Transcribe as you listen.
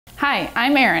Hi,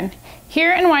 I'm Erin.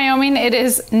 Here in Wyoming, it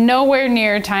is nowhere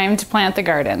near time to plant the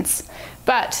gardens.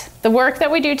 But the work that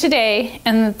we do today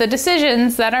and the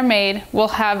decisions that are made will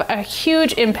have a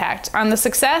huge impact on the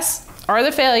success or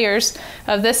the failures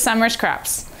of this summer's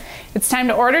crops. It's time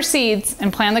to order seeds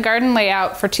and plan the garden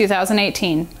layout for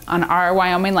 2018 on Our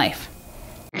Wyoming Life.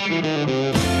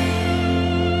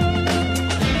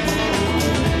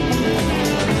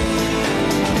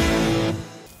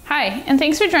 Hi, and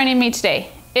thanks for joining me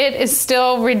today. It is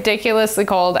still ridiculously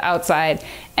cold outside,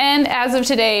 and as of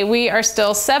today, we are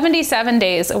still 77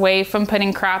 days away from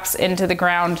putting crops into the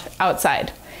ground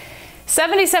outside.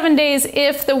 77 days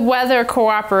if the weather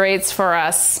cooperates for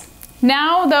us.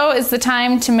 Now, though, is the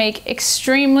time to make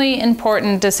extremely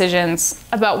important decisions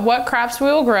about what crops we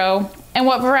will grow and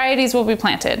what varieties will be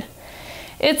planted.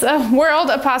 It's a world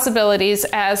of possibilities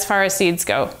as far as seeds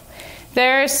go.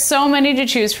 There's so many to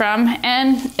choose from,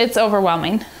 and it's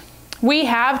overwhelming. We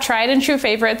have tried and true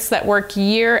favorites that work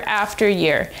year after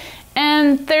year,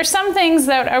 and there's some things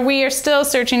that we are still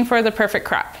searching for the perfect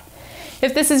crop.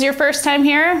 If this is your first time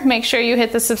here, make sure you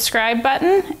hit the subscribe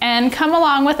button and come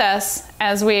along with us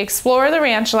as we explore the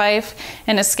ranch life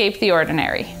and escape the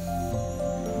ordinary.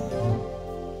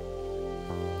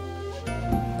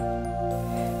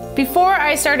 Before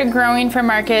I started growing for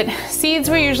market,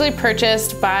 seeds were usually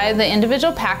purchased by the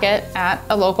individual packet at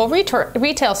a local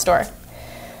retail store.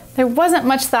 There wasn't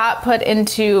much thought put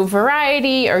into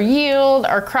variety or yield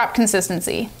or crop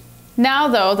consistency. Now,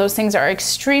 though, those things are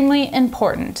extremely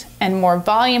important and more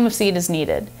volume of seed is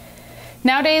needed.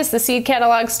 Nowadays, the seed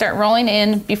catalogs start rolling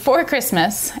in before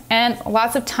Christmas, and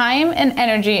lots of time and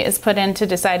energy is put into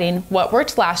deciding what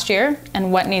worked last year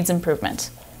and what needs improvement.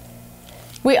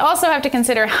 We also have to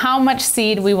consider how much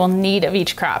seed we will need of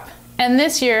each crop. And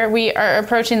this year, we are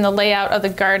approaching the layout of the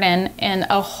garden in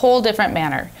a whole different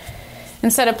manner.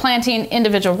 Instead of planting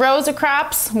individual rows of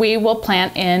crops, we will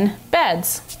plant in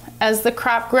beds. As the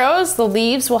crop grows, the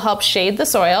leaves will help shade the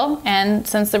soil, and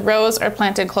since the rows are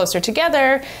planted closer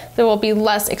together, there will be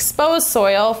less exposed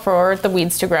soil for the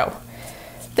weeds to grow.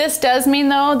 This does mean,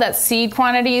 though, that seed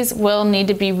quantities will need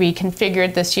to be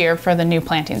reconfigured this year for the new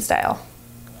planting style.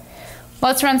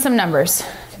 Let's run some numbers.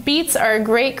 Beets are a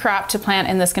great crop to plant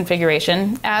in this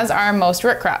configuration, as are most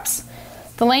root crops.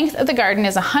 The length of the garden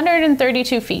is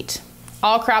 132 feet.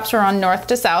 All crops will run north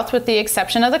to south with the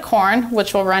exception of the corn,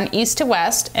 which will run east to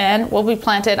west and will be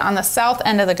planted on the south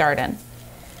end of the garden.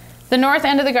 The north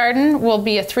end of the garden will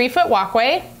be a 3-foot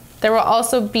walkway. There will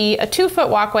also be a 2-foot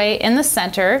walkway in the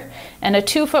center and a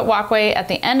 2-foot walkway at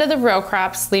the end of the row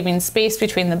crops, leaving space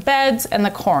between the beds and the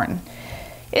corn.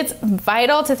 It's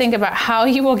vital to think about how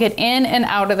you will get in and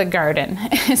out of the garden,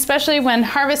 especially when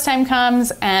harvest time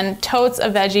comes and totes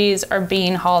of veggies are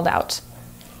being hauled out.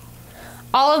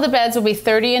 All of the beds will be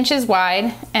 30 inches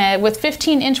wide with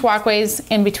 15-inch walkways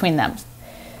in between them.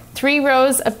 3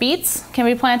 rows of beets can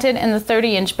be planted in the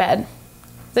 30-inch bed.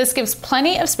 This gives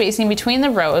plenty of spacing between the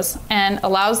rows and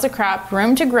allows the crop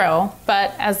room to grow,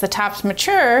 but as the tops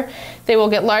mature, they will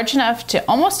get large enough to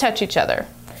almost touch each other.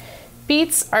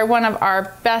 Beets are one of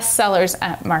our best sellers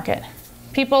at market.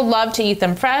 People love to eat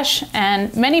them fresh,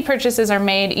 and many purchases are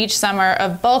made each summer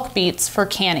of bulk beets for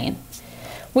canning.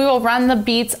 We will run the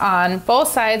beets on both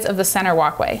sides of the center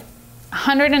walkway.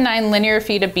 109 linear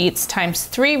feet of beets times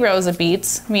 3 rows of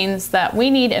beets means that we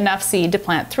need enough seed to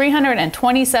plant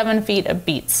 327 feet of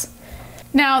beets.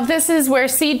 Now, this is where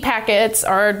seed packets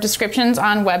or descriptions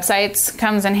on websites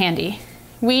comes in handy.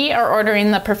 We are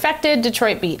ordering the perfected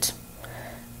Detroit beet.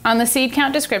 On the seed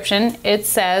count description, it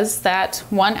says that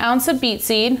 1 ounce of beet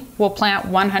seed will plant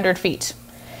 100 feet.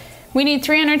 We need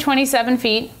 327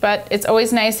 feet, but it's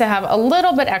always nice to have a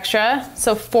little bit extra,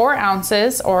 so 4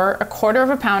 ounces or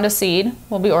 1/4 pound of seed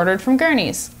will be ordered from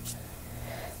Gurney's.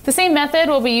 The same method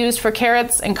will be used for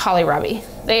carrots and kohlrabi.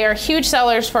 They are huge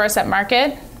sellers for us at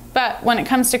market, but when it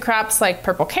comes to crops like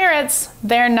purple carrots,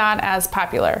 they're not as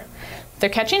popular. They're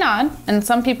catching on, and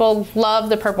some people love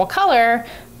the purple color,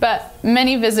 but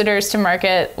many visitors to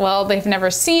market, well, they've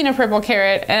never seen a purple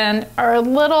carrot and are a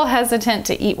little hesitant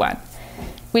to eat one.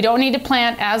 We don't need to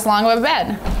plant as long of a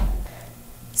bed.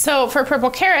 So for purple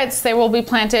carrots, they will be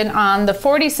planted on the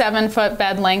 47-foot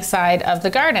bed length side of the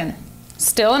garden.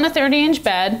 Still in a 30-inch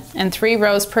bed and 3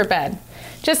 rows per bed.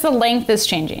 Just the length is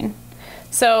changing.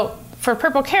 So for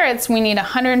purple carrots, we need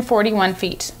 141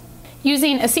 feet.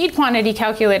 Using a seed quantity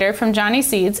calculator from Johnny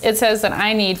Seeds, it says that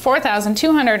I need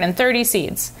 4,230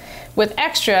 seeds. With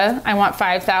extra, I want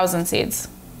 5,000 seeds.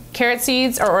 Carrot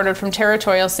seeds are ordered from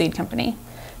Territorial Seed Company.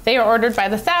 They are ordered by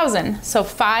the 1,000, so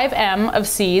 5 m of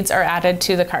seeds are added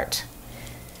to the cart.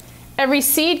 Every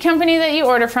seed company that you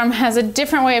order from has a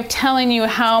different way of telling you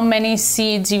how many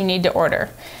seeds you need to order.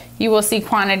 You will see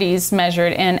quantities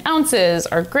measured in ounces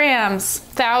or grams,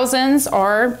 thousands,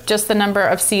 or just the number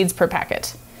of seeds per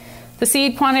packet. The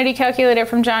seed quantity calculator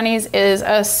from Johnny's is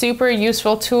a super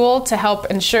useful tool to help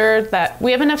ensure that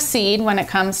we have enough seed when it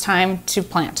comes time to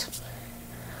plant.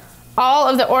 All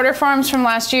of the order forms from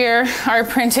last year are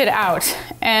printed out,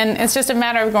 and it's just a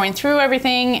matter of going through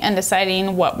everything and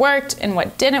deciding what worked and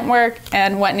what didn't work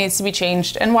and what needs to be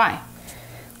changed and why.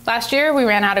 Last year we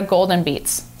ran out of golden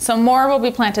beets, so more will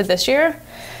be planted this year,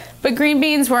 but green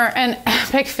beans were an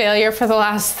epic failure for the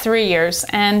last 3 years,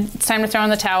 and it's time to throw in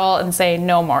the towel and say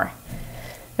no more.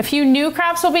 A few new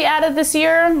crops will be added this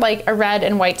year, like a red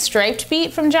and white striped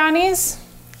beet from Johnny's.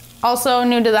 Also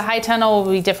new to the high tunnel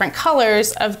will be different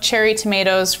colors of cherry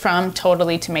tomatoes from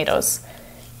Totally Tomatoes.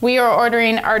 We are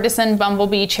ordering Artisan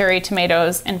Bumblebee cherry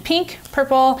tomatoes in pink,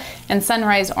 purple, and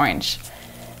sunrise orange.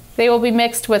 They will be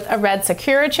mixed with a red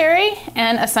Sakura cherry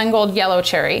and a sun gold yellow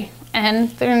cherry, and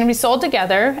they're going to be sold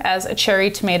together as a cherry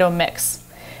tomato mix.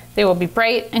 They will be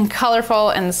bright and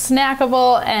colorful and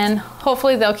snackable, and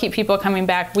hopefully they'll keep people coming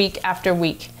back week after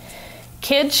week.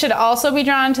 Kids should also be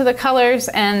drawn to the colors,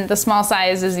 and the small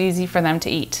size is easy for them to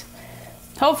eat.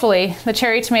 Hopefully, the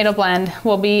cherry tomato blend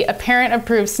will be a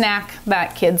parent-approved snack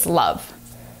that kids love.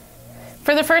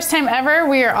 For the first time ever,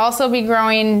 we are also be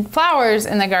growing flowers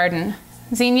in the garden.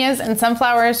 Zinnias and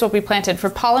sunflowers will be planted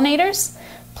for pollinators,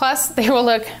 plus they will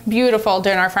look beautiful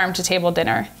during our farm-to-table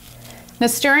dinner.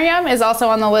 Nasturtium is also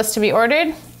on the list to be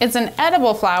ordered. It's an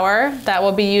edible flower that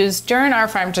will be used during our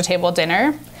farm-to-table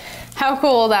dinner. How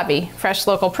cool will that be? Fresh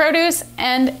local produce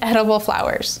and edible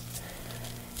flowers.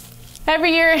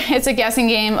 Every year, it's a guessing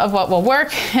game of what will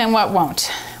work and what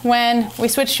won't. When we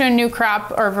switch to a new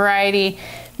crop or variety,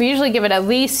 we usually give it at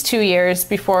least 2 years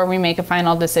before we make a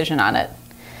final decision on it.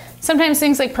 Sometimes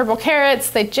things like purple carrots,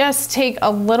 they just take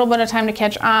a little bit of time to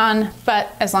catch on,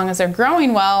 but as long as they're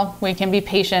growing well, we can be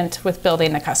patient with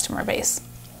building a customer base.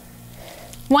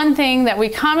 One thing that we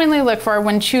commonly look for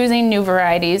when choosing new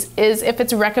varieties is if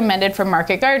it's recommended for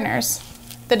market gardeners.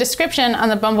 The description on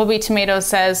the Bumblebee tomatoes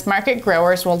says market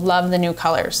growers will love the new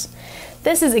colors.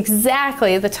 This is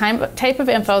exactly the type of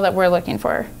info that we're looking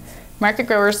for. Market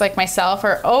growers like myself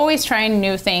are always trying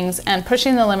new things and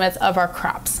pushing the limits of our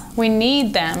crops. We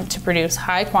need them to produce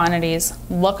high quantities,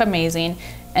 look amazing,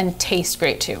 and taste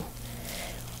great too.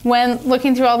 When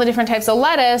looking through all the different types of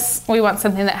lettuce, we want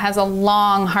something that has a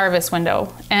long harvest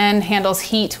window and handles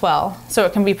heat well, so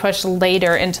it can be pushed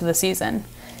later into the season.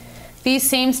 These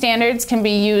same standards can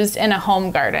be used in a home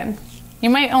garden.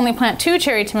 You might only plant 2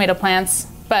 cherry tomato plants,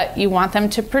 but you want them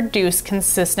to produce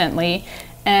consistently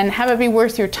and have it be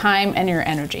worth your time and your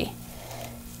energy.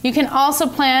 You can also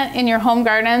plant in your home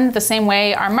garden the same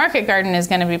way our market garden is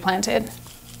going to be planted.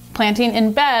 Planting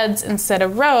in beds instead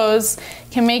of rows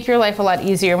can make your life a lot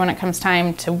easier when it comes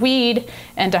time to weed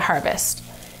and to harvest.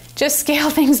 Just scale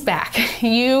things back.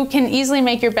 You can easily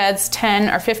make your beds 10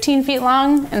 or 15 feet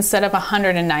long instead of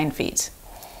 109 feet.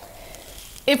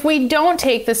 If we don't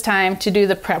take this time to do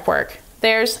the prep work,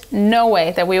 there's no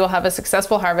way that we will have a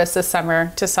successful harvest this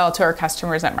summer to sell to our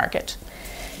customers at market.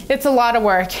 It's a lot of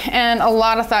work and a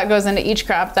lot of thought goes into each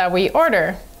crop that we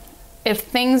order. If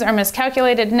things are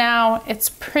miscalculated now, it's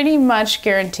pretty much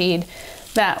guaranteed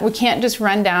that we can't just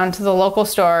run down to the local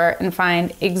store and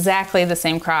find exactly the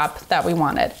same crop that we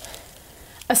wanted.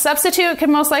 A substitute could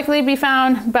most likely be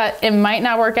found, but it might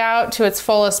not work out to its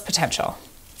fullest potential.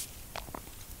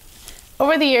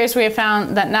 Over the years, we have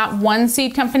found that not one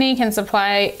seed company can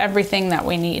supply everything that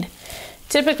we need.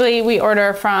 Typically, we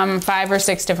order from 5 or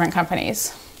 6 different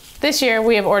companies. This year,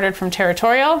 we have ordered from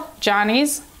Territorial,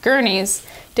 Johnny's, Gurney's,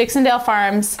 Dixondale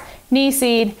Farms, Knee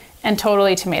Seed, and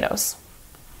Totally Tomatoes.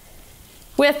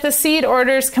 With the seed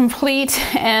orders complete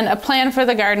and a plan for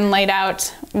the garden laid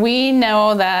out, we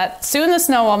know that soon the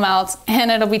snow will melt and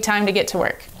it'll be time to get to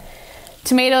work.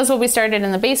 Tomatoes will be started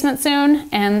in the basement soon,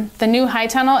 and the new high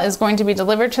tunnel is going to be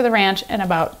delivered to the ranch in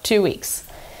about 2 weeks.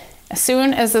 As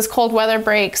soon as this cold weather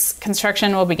breaks,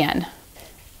 construction will begin.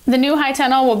 The new high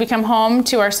tunnel will become home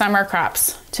to our summer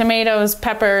crops, tomatoes,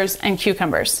 peppers, and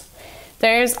cucumbers.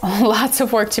 There's lots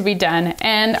of work to be done,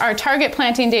 and our target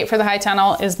planting date for the high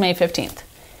tunnel is May 15th.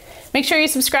 Make sure you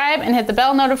subscribe and hit the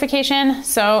bell notification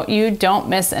so you don't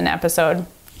miss an episode.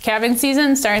 Calving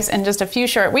season starts in just a few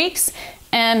short weeks,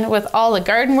 and with all the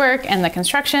garden work and the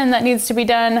construction that needs to be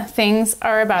done, things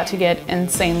are about to get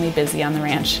insanely busy on the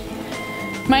ranch.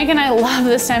 Mike and I love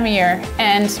this time of year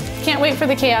and can't wait for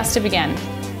the chaos to begin.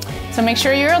 So make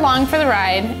sure you're along for the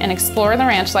ride and explore the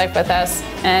ranch life with us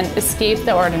and escape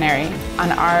the ordinary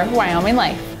on Our Wyoming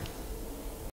Life.